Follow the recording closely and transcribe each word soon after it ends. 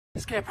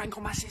Scare prank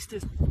on my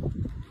sisters.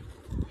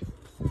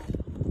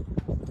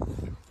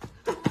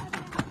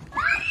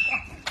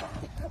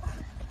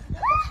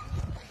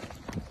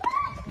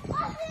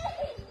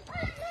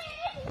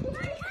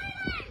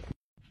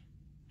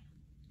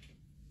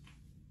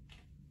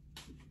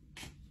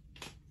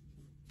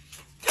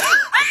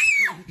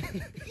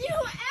 You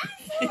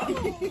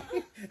asshole!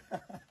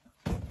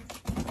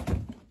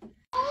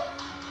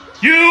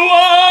 You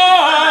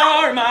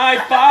are my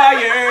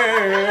fire.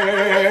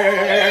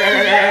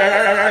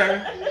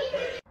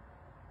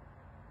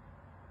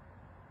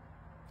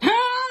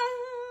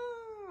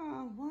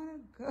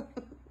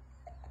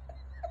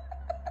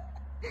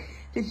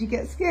 Did you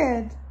get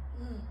scared?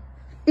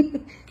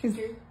 Can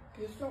you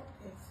stop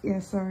this? Yeah,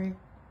 sorry.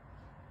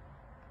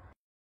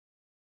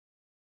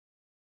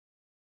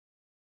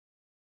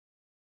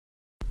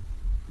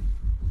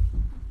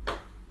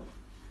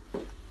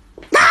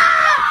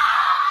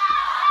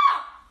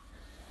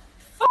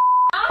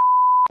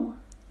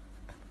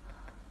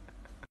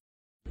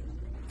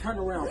 Turn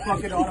around,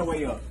 fuck it all the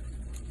way up.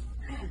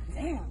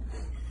 Damn.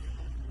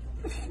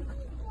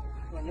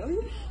 I know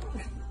you?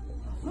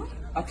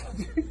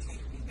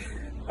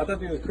 I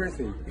thought you was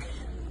Chrissy.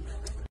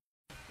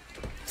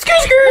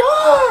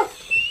 Skirt!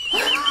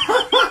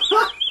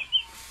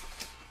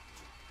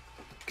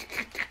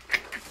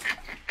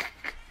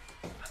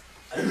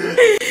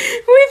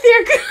 With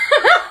your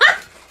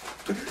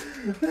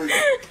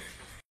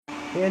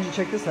Hey Angie,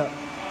 check this out.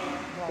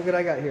 Look what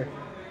I got here.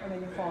 And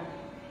then you fall.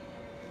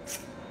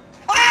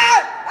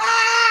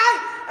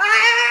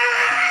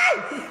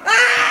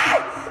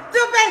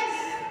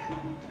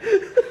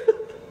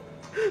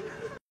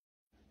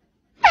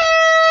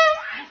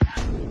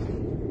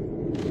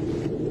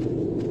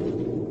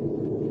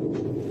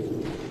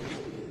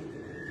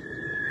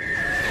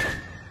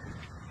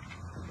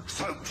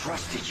 So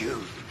trusted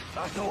you.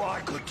 I thought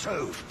I could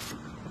too.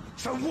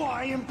 So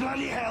why in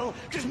bloody hell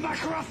does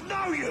Makarov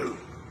know you?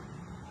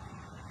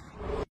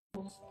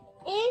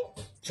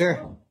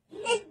 Sure.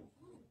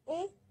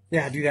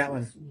 Yeah, do that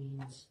one.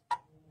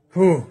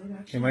 Whew.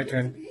 Okay, my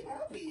turn.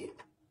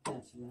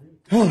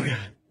 Oh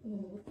god.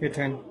 Your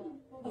turn.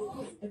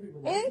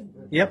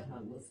 Yep.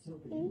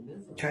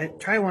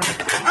 Try one.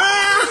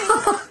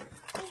 Ah!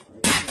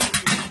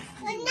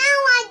 But now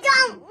I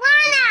don't want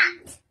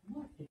it!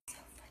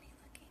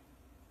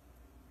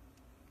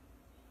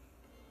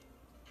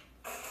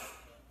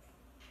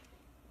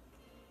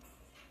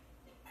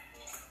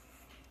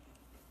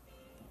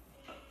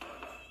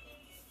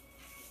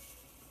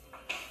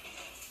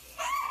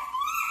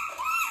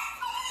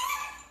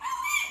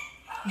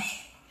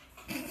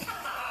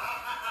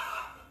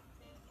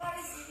 That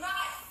is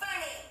not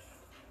funny.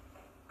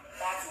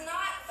 That's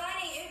not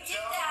funny. Who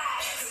did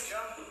that?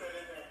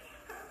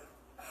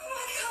 Oh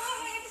my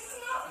god, it's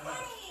not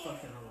funny.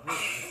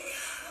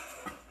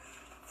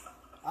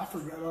 I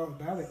forgot all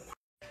about it.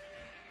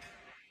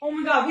 Oh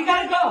my god, we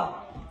gotta go!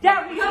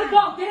 Dad, we gotta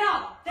go! Get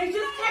out! They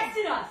just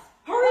texted us!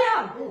 Hurry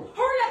up!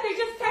 Hurry up! They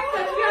just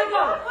texted us! We gotta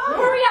go!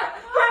 Hurry up!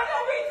 Grab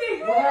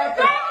everything! Grab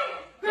it!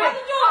 Grab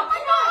the dog!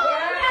 Come on! We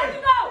have to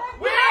go!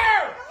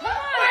 Where? Come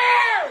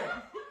on!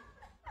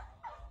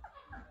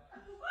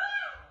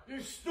 You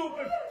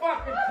stupid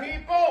fucking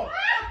people!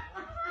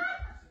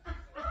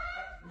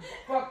 You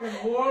fucking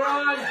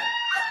moron!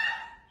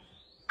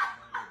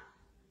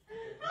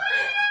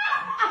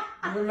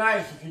 It'd be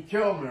nice if you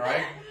killed me,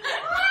 right?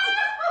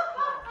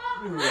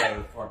 You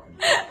really fucking.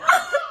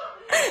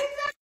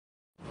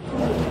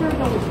 Spirit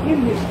that was in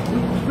this, the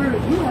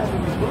spirit you have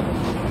in this book.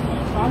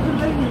 I'm just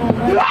letting you know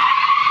that.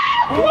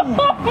 Are you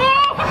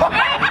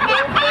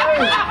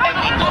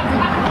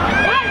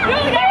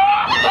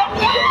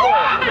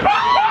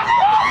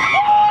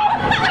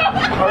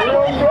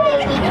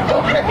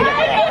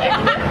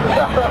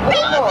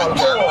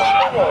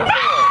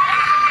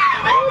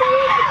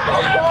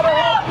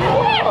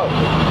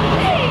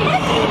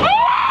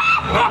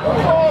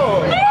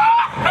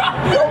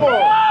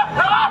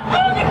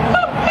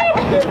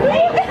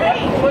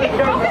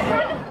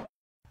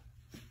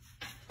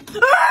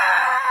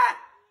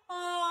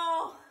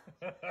Oh!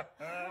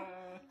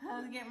 I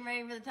was getting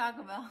ready for the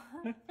Taco Bell.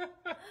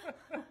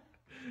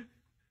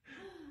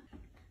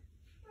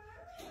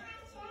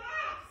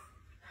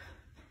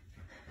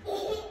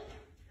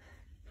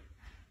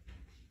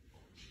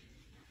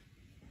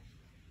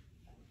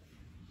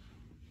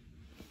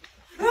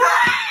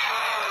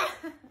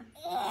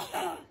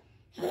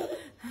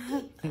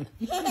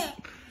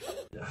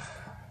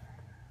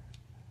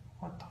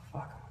 What the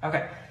fuck?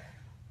 Okay,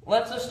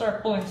 let's just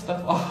start pulling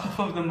stuff off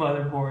of the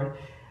motherboard.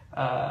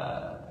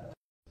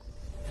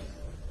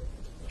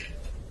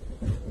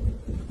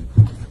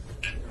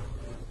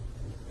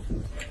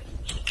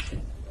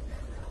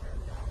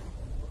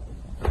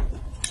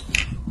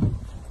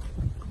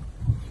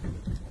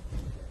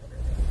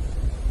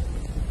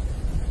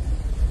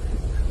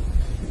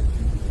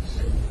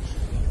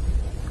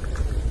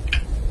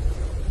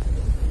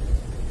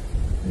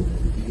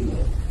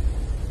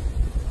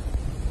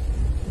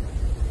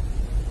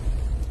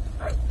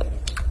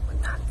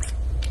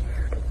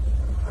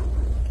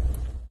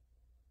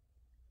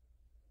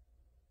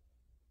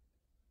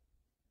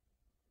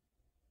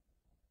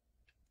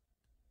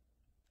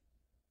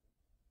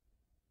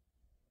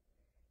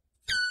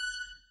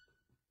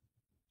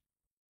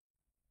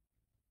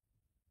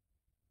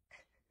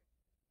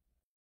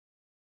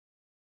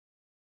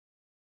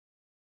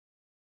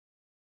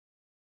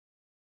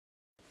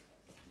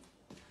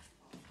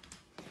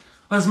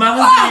 Was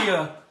machen Sie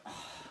hier?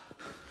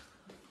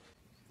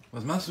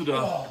 Was machst du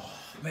da? Oh,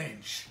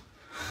 Mensch.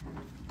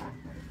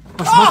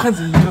 Was machen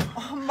Sie hier?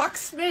 Oh,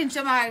 Max, Mensch,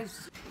 aber...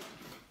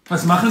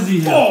 Was machen Sie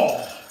hier? Oh,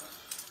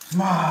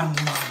 Mann,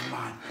 Mann,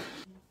 Mann.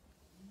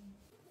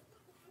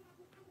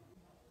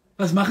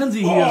 Was machen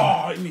Sie hier?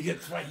 Oh, ich mich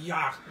jetzt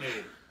verjagt,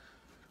 nee.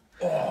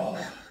 Oh.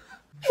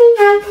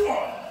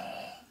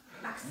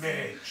 Max,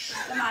 Mensch.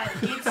 sag mal,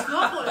 geht's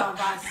noch oder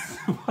was?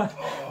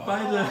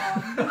 Beide.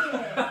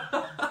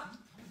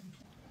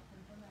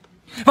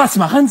 Was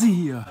machen Sie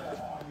hier?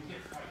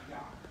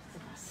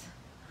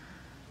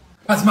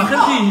 Was machen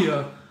Sie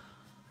hier?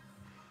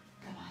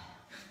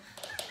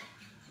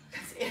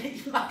 Ganz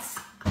ehrlich, Max.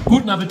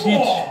 Guten Appetit.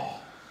 Oh,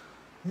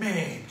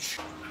 Mensch.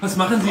 Was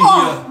machen Sie Oh,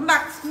 hier?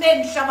 Max,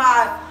 Mensch,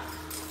 aber...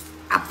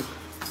 Ab.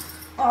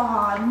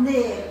 Oh,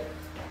 nee.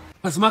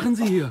 Was machen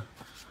Sie hier?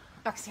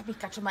 Max, ich hab mich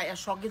gerade schon mal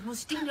erschrocken. Jetzt muss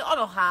ich den auch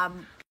noch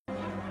haben.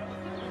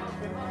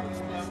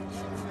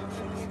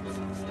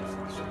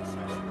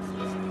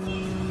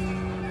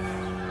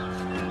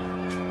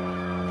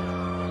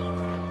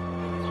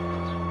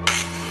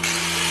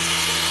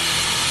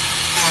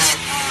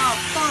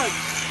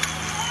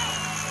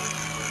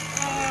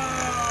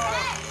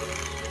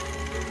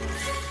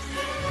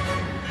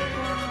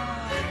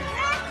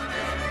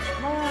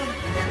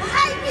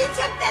 Halt mich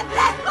auf der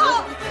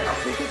Plattform!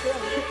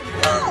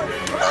 Oh,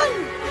 Mann!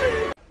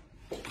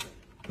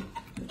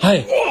 Hi.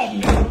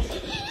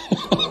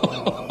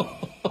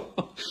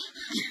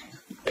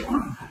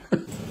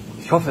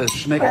 Ich hoffe, es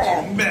schmeckt.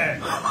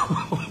 Mensch.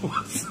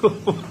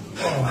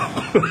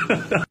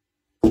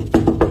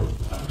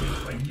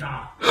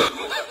 Ja.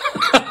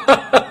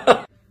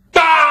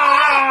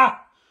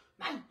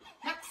 Mann,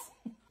 Max.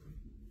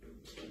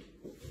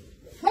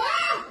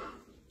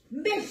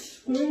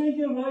 Mich.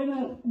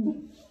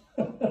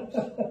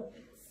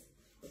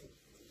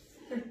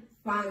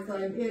 War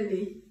sein,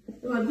 ehrlich.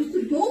 Aber bist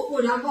du doof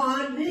oder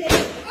was? Nee.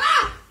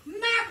 Ah,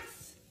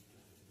 Max!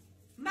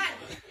 Mann!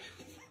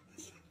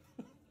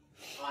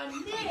 Oh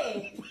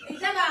nee! Ich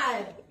sag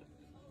mal!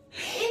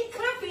 In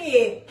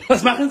Kaffee!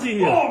 Was machen Sie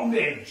hier? Oh,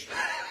 Mensch.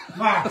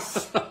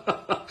 Max.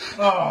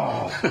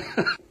 Oh.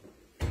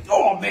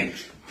 Oh,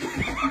 Mensch.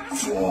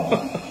 Oh.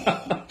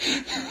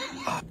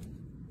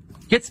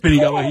 Jetzt bin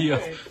ich aber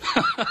hier.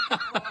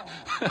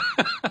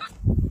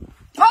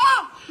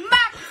 Oh,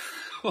 Max!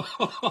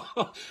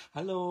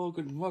 Hallo,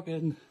 guten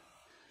Morgen.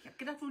 Ich hab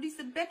gedacht, du liegst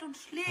im Bett und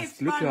schläfst, Hast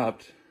Glück Mann.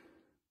 gehabt.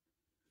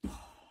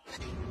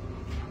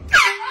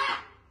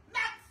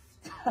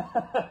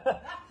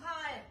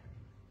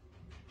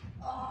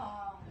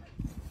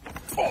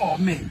 Oh,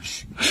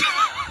 Mensch.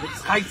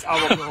 Jetzt reicht's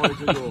aber für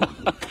heute so.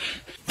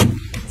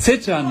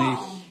 Zitter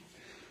nicht.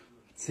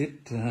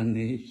 Zitter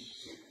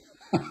nicht.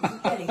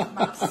 Ehrlich,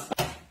 Max. Ah,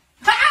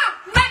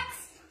 Max!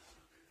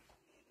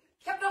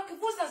 Ich hab doch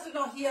gewusst, dass du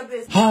noch hier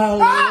bist.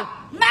 Hallo. Ah,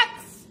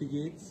 Max! Wie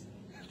geht's?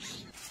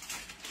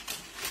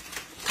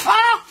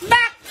 Oh,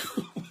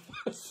 Max!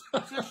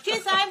 Du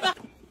stehst einfach...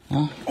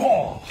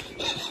 Oh.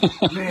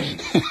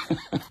 Mensch.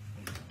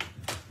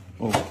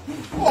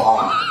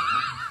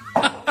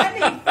 Kann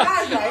nicht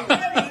wahr sein.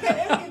 Kann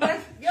irgendwie das...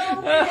 Ja,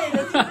 okay,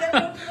 das ist ja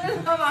nur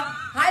drin, aber...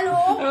 Hallo?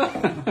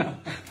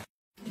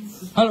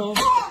 Hallo.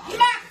 Oh,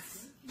 Max!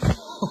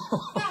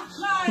 Sag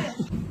mal!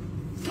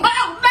 Oh,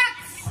 Max!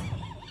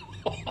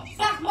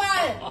 Sag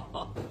mal!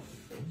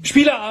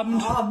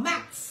 Spieleabend. Oh,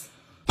 Max!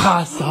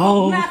 Pass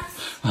auf. Max!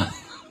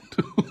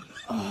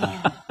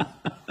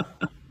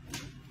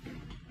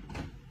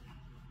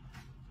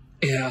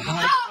 Er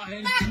hat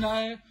ein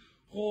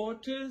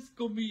knallrotes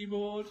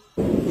Gummiboot.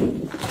 Sag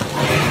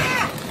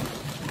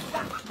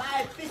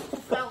mal, bist du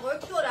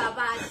verrückt oder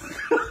was?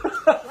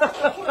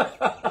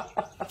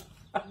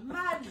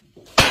 Mann!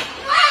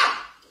 Ah!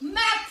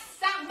 Max,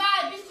 sag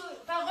mal, bist du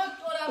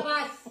verrückt oder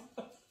was?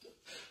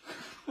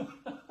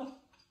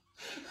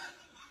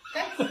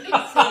 Ganz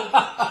witzig.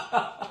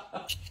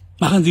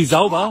 Machen Sie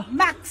sauber?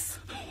 Max!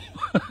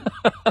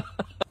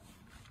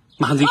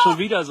 Machen Sie schon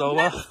wieder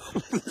sauber?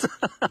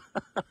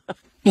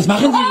 Was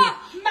machen Sie? Oh,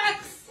 Max!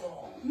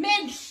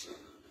 Mensch!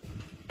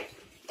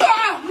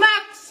 Oh,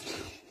 Max!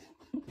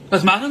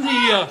 Was machen Sie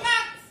hier? Max,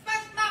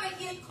 was mache ich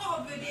hier? Ich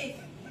komme für dich.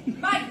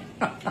 Mann!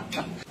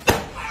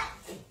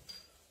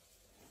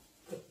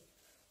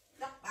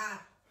 Sag mal.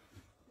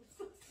 Bist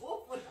du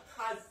doof oder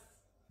was?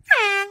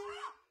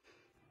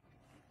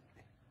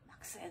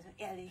 Max, also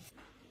ehrlich.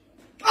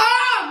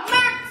 Oh,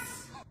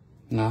 Max!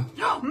 Na?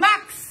 Oh,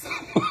 Max!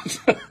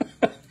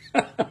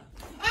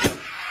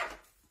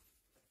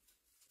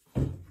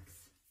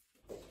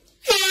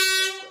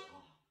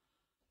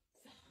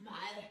 Sag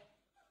mal.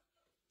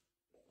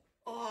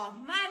 Oh,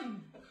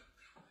 Mann!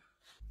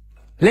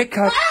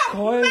 Lecker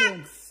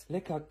Keulen.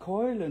 Lecker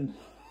Keulen.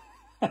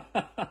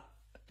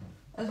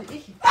 Also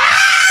ich.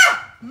 Ah!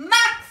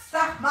 Max,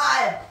 sag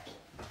mal!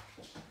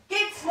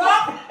 Geht's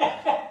noch?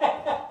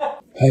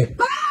 Hey.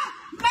 Ah!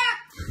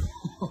 Max!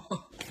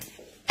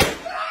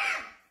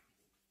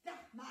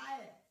 Sag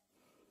mal!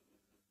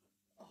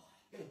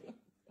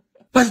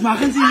 Was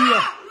machen Sie hier?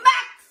 Ah!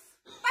 Max!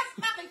 Was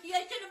mache ich hier?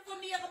 Ich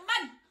telefoniere,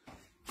 Mann!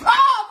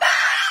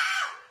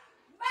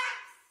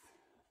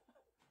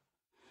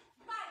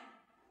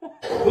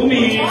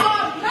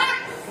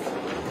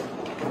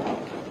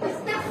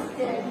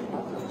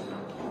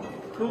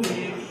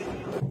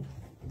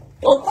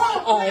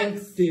 I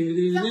did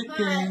it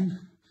again.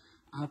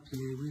 I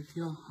play with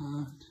your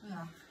heart.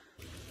 Ja.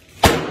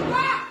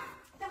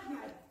 Sag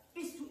mal,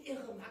 bist du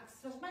irre,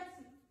 Max? Was meinst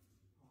du?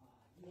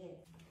 Nee.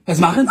 Was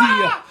machen Sie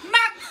hier?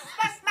 Max,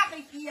 was mache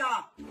ich hier?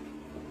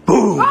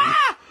 Boom! Max!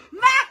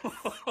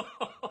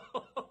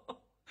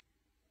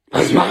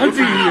 Was machen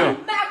Sie hier?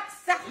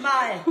 Max, sag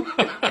mal!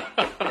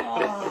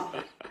 Oh.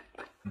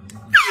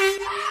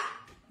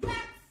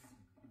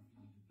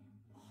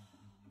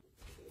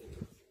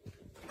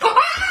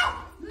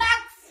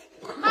 Max!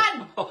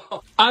 Mann!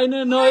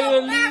 Eine neue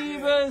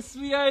Liebe ist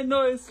wie ein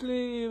neues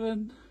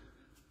Leben.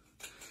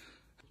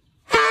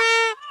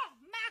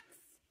 Max!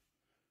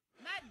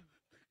 Mann!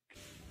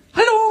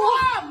 Hallo!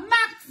 Oh,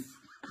 Max!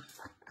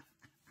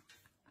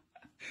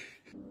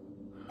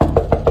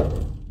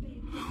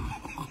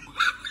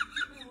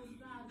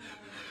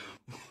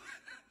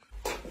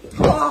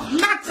 Oh,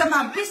 Max, sag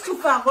mal, bist du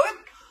verrückt?